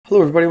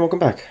Hello everybody and welcome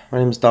back. My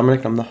name is Dominic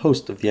and I'm the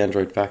host of the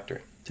Android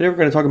Factory. Today we're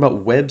going to talk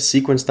about web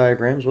sequence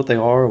diagrams, what they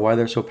are, why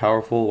they're so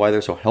powerful, why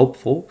they're so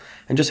helpful,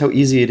 and just how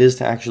easy it is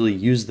to actually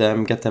use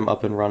them, get them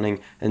up and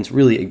running, and it's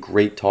really a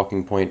great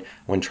talking point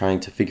when trying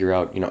to figure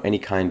out, any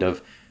kind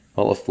of,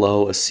 a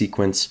flow, a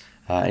sequence,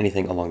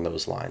 anything along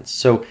those lines.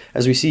 So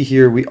as we see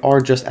here, we are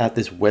just at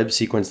this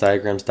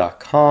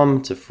websequencediagrams.com.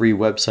 It's a free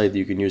website that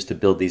you can use to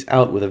build these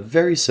out with a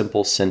very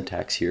simple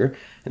syntax here.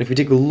 And if we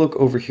take a look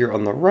over here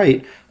on the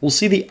right, we'll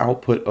see the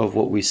output of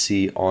what we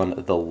see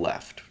on the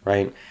left,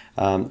 right?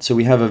 So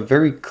we have a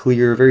very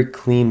clear, very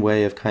clean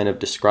way of kind of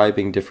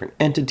describing different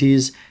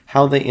entities,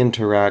 how they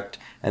interact,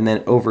 and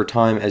then over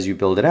time, as you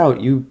build it out,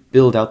 you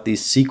build out the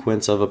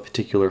sequence of a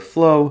particular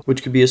flow,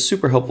 which could be a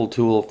super helpful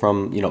tool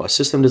from, a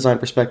system design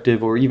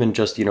perspective, or even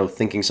just,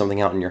 thinking something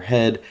out in your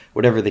head,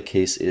 whatever the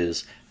case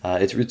is.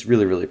 It's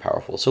really, really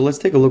powerful. So let's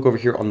take a look over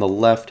here on the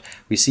left.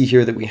 We see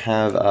here that we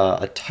have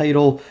a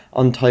title,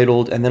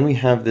 untitled, and then we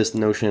have this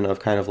notion of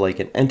kind of like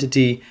an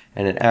entity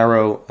and an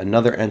arrow,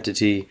 another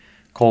entity,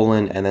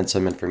 colon, and then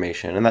some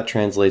information. And that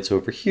translates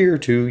over here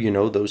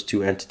to, those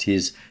two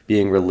entities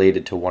being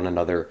related to one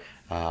another,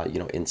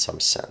 in some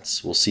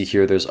sense. We'll see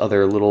here there's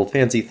other little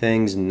fancy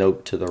things,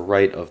 note to the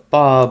right of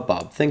Bob,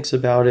 Bob thinks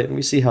about it, and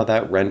we see how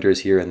that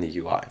renders here in the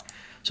UI.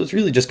 So it's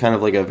really just kind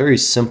of like a very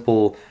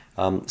simple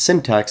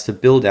syntax to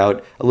build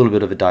out a little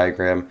bit of a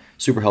diagram.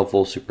 Super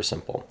helpful, super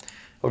simple.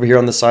 Over here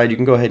on the side, you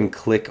can go ahead and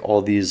click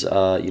all these,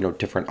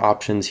 different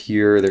options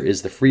here. There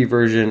is the free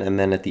version, and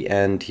then at the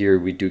end here,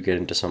 we do get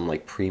into some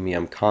like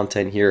premium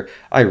content here.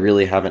 I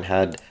really haven't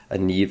had a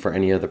need for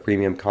any of the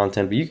premium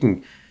content, but you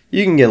can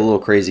get a little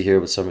crazy here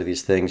with some of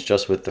these things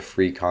just with the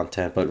free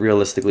content, but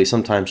realistically,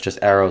 sometimes just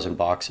arrows and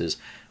boxes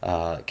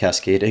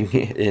cascading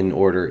in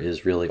order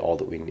is really all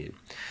that we need.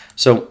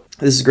 So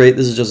this is great.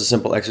 This is just a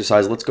simple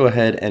exercise. Let's go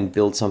ahead and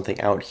build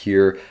something out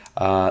here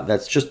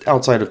that's just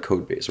outside of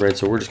Codebase, right?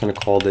 So we're just going to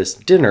call this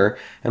dinner,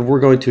 and we're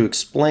going to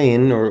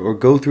explain or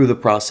go through the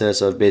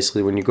process of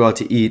basically when you go out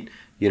to eat,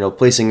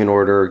 placing an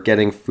order,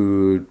 getting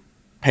food,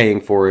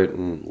 paying for it,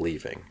 and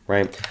leaving,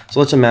 right?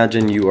 So let's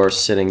imagine you are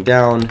sitting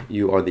down,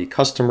 you are the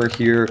customer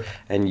here,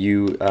 and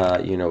you,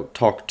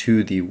 talk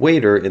to the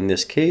waiter in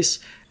this case,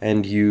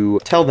 and you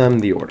tell them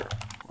the order.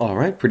 All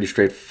right, pretty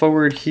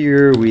straightforward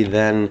here. We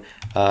then,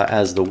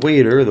 as the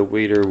waiter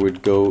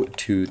would go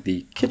to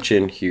the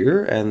kitchen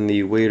here, and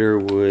the waiter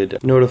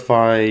would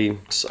notify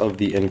of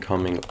the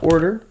incoming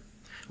order.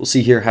 We'll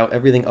see here how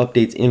everything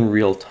updates in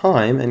real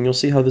time, and you'll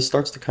see how this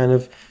starts to kind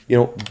of,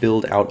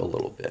 build out a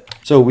little bit.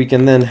 So we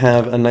can then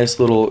have a nice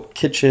little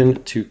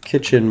kitchen to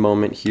kitchen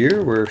moment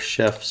here where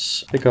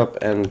chefs pick up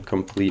and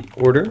complete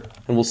order.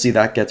 And we'll see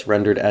that gets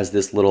rendered as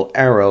this little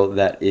arrow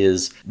that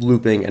is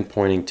looping and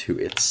pointing to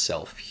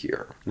itself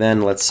here.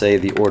 Then let's say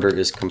the order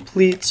is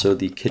complete. So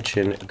the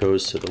kitchen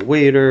goes to the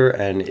waiter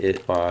and it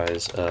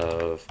advises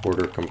of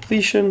order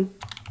completion.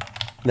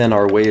 Then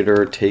our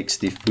waiter takes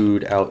the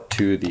food out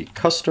to the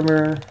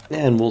customer,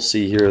 and we'll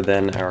see here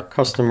then our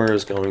customer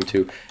is going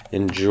to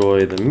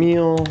enjoy the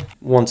meal.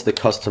 Once the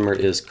customer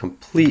is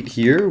complete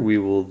here, we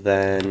will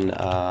then,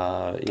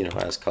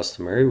 as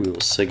customary, we will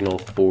signal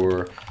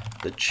for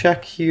the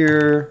check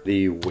here.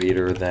 The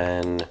waiter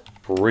then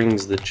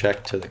brings the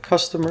check to the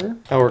customer.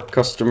 Our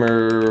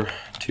customer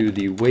to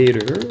the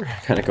waiter,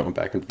 kind of going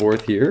back and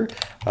forth here,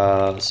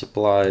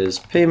 supplies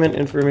payment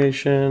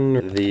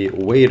information. The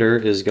waiter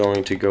is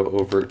going to go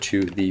over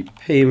to the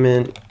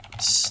payment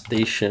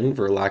station,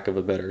 for lack of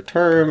a better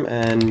term,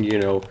 and,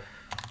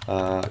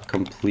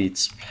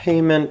 completes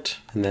payment,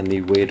 and then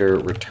the waiter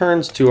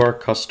returns to our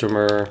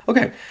customer.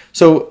 Okay,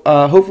 so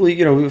hopefully,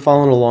 we've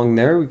followed along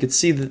there. We could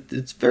see that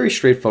it's very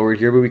straightforward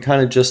here, but we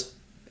kind of just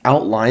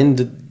outlined,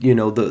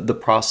 the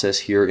process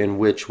here in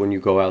which when you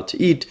go out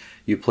to eat,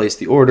 you place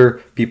the order,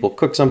 people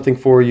cook something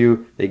for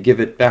you, they give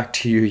it back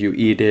to you, you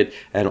eat it,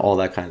 and all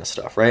that kind of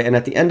stuff, right? And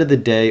at the end of the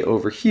day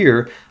over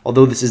here,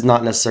 although this is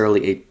not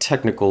necessarily a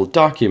technical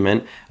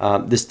document,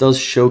 this does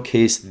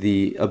showcase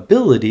the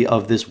ability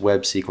of this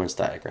web sequence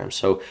diagram.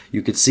 So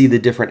you could see the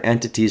different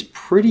entities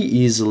pretty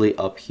easily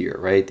up here,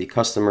 right? The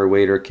customer,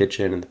 waiter,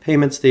 kitchen, and the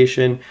payment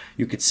station.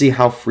 You could see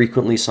how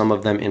frequently some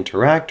of them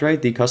interact,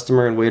 right? The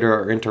customer and waiter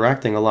are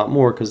interacting a lot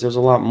more because there's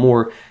a lot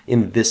more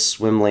in this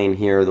swim lane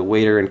here. The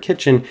waiter and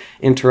kitchen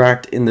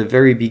interact in the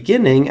very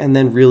beginning and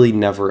then really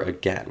never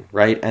again,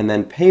 right? And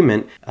then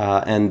payment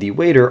and the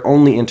waiter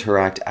only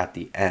interact at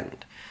the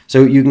end.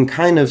 So you can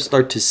kind of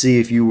start to see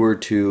if you were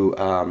to,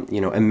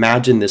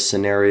 imagine this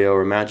scenario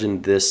or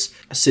imagine this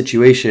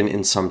situation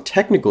in some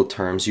technical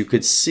terms, you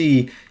could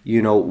see,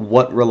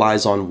 what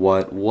relies on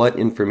what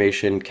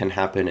information can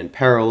happen in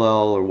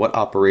parallel, or what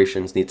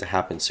operations need to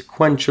happen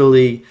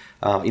sequentially,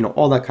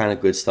 all that kind of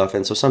good stuff.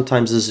 And so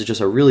sometimes this is just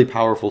a really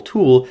powerful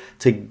tool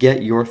to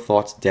get your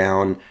thoughts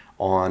down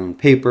on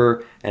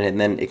paper, and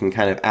then it can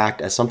kind of act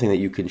as something that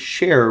you can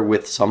share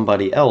with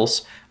somebody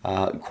else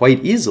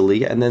quite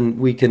easily, and then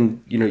we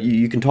can,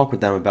 you can talk with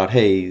them about,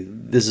 hey,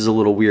 this is a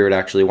little weird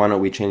actually, why don't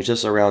we change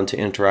this around to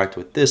interact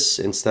with this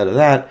instead of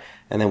that,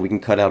 and then we can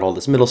cut out all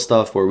this middle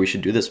stuff where we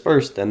should do this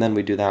first and then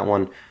we do that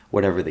one,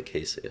 whatever the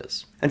case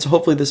is. And so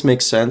hopefully this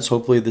makes sense.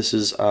 Hopefully this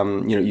is,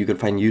 you can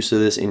find use of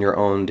this in your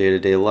own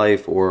day-to-day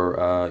life or,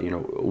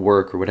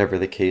 work or whatever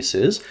the case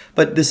is.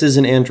 But this is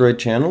an Android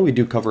channel. We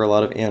do cover a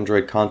lot of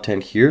Android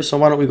content here. So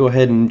why don't we go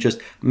ahead and just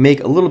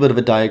make a little bit of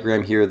a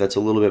diagram here that's a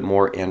little bit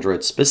more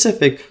Android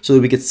specific so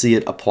that we could see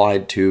it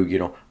applied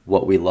to,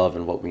 what we love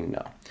and what we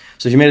know.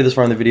 So if you made it this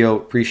far in the video,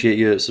 appreciate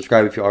you.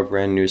 Subscribe if you are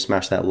brand new,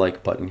 smash that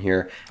like button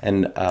here.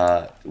 And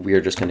we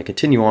are just going to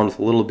continue on with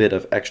a little bit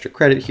of extra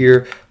credit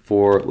here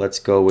for, let's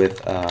go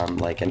with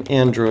like an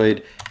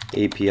Android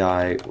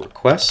API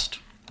request.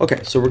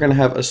 Okay, so we're going to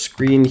have a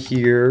screen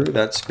here.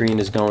 That screen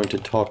is going to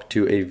talk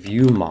to a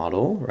view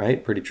model,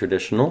 right? Pretty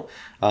traditional.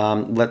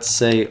 Let's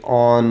say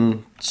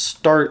on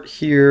start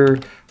here,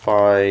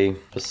 by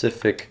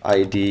specific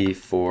ID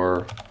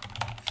for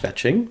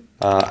fetching.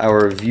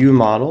 Our view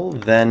model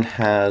then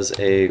has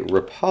a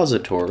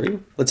repository.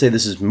 Let's say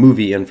this is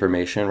movie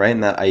information, right?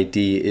 And that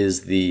ID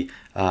is the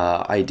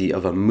ID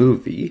of a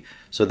movie.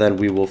 So then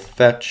we will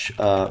fetch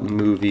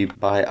movie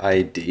by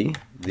ID.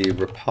 The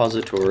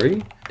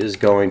repository is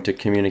going to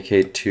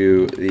communicate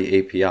to the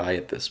API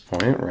at this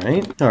point,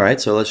 right? All right,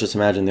 so let's just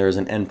imagine there is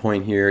an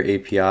endpoint here,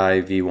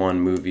 API v1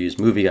 movies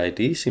movie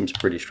ID. Seems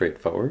pretty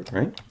straightforward,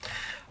 right?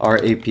 Our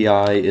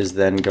API is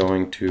then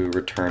going to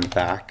return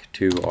back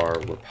to our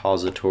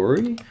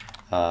repository,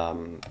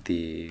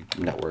 the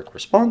network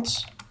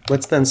response.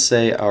 Let's then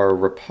say our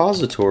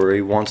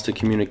repository wants to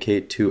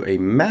communicate to a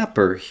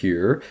mapper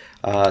here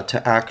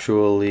to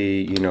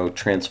actually,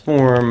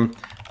 transform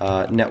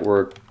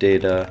network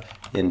data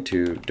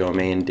into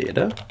domain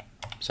data.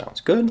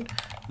 Sounds good.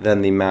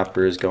 Then the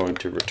mapper is going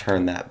to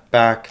return that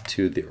back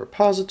to the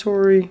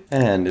repository,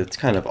 and it's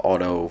kind of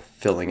auto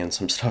filling in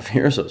some stuff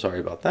here, so sorry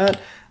about that.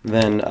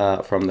 Then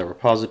from the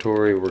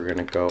repository, we're going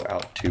to go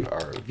out to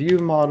our view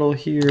model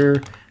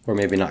here, or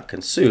maybe not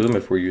consume.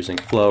 If we're using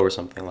Flow or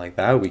something like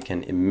that, we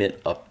can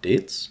emit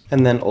updates.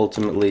 And then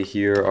ultimately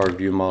here, our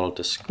view model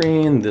to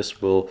screen,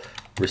 this will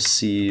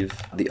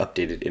receive the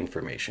updated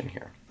information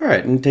here. All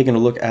right, and taking a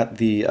look at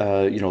the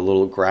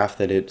little graph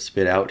that it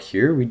spit out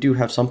here, we do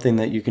have something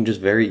that you can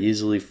just very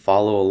easily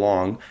follow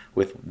along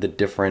with the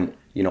different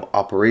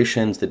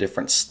operations, the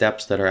different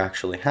steps that are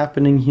actually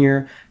happening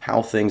here,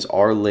 how things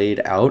are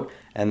laid out,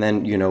 and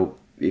then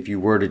if you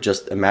were to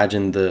just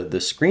imagine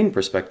the screen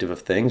perspective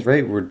of things,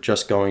 right, we're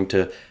just going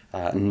to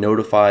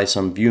notify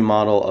some view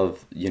model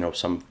of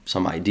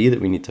some ID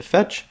that we need to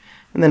fetch.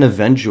 And then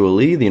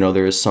eventually,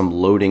 there is some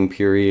loading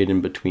period in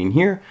between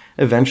here.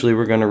 Eventually,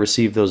 we're going to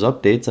receive those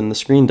updates, and the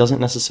screen doesn't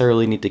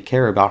necessarily need to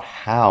care about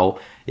how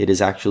it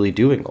is actually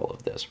doing all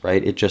of this,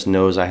 right? It just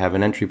knows I have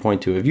an entry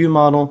point to a view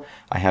model.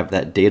 I have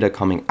that data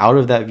coming out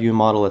of that view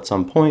model at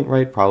some point,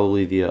 right?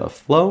 Probably via a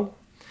flow.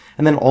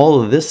 And then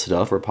all of this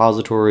stuff,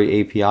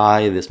 repository,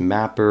 API, this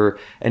mapper,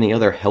 any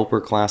other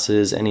helper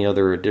classes, any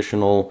other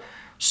additional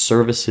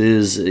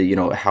services,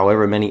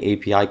 however many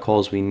API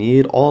calls we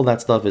need, all that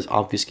stuff is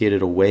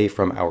obfuscated away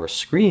from our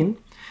screen.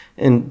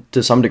 And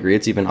to some degree,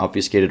 it's even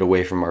obfuscated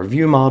away from our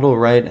view model,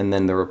 right? And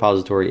then the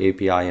repository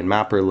API and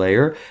mapper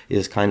layer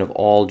is kind of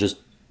all just,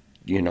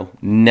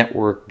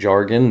 network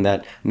jargon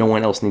that no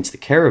one else needs to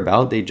care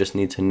about. They just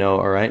need to know,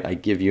 all right, I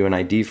give you an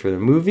ID for the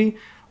movie.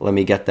 Let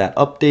me get that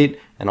update,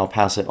 and I'll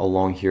pass it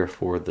along here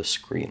for the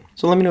screen.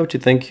 So let me know what you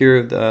think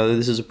here.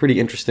 This is a pretty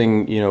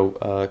interesting,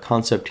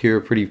 concept here,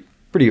 pretty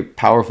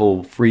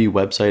powerful free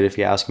website if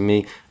you ask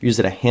me. I've used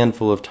it a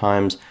handful of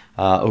times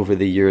over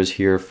the years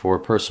here for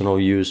personal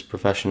use,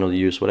 professional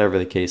use, whatever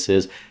the case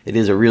is. It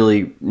is a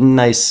really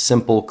nice,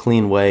 simple,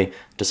 clean way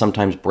to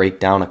sometimes break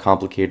down a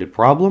complicated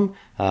problem,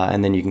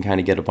 and then you can kind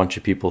of get a bunch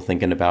of people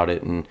thinking about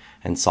it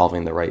and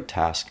solving the right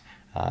task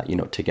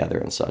together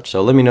and such.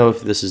 So let me know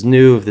if this is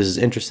new, if this is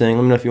interesting.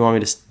 Let me know if you want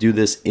me to do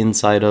this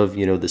inside of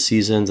the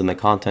seasons and the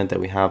content that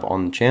we have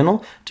on the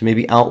channel to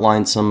maybe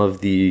outline some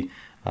of the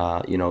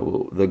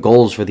the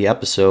goals for the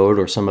episode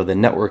or some of the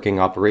networking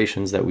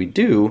operations that we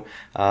do.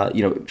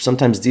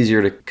 Sometimes it's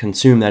easier to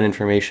consume that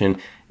information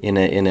in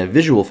a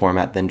visual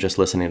format than just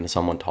listening to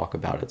someone talk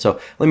about it. So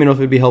let me know if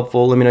it'd be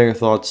helpful. Let me know your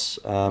thoughts.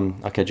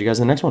 I'll catch you guys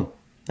in the next one.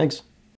 Thanks.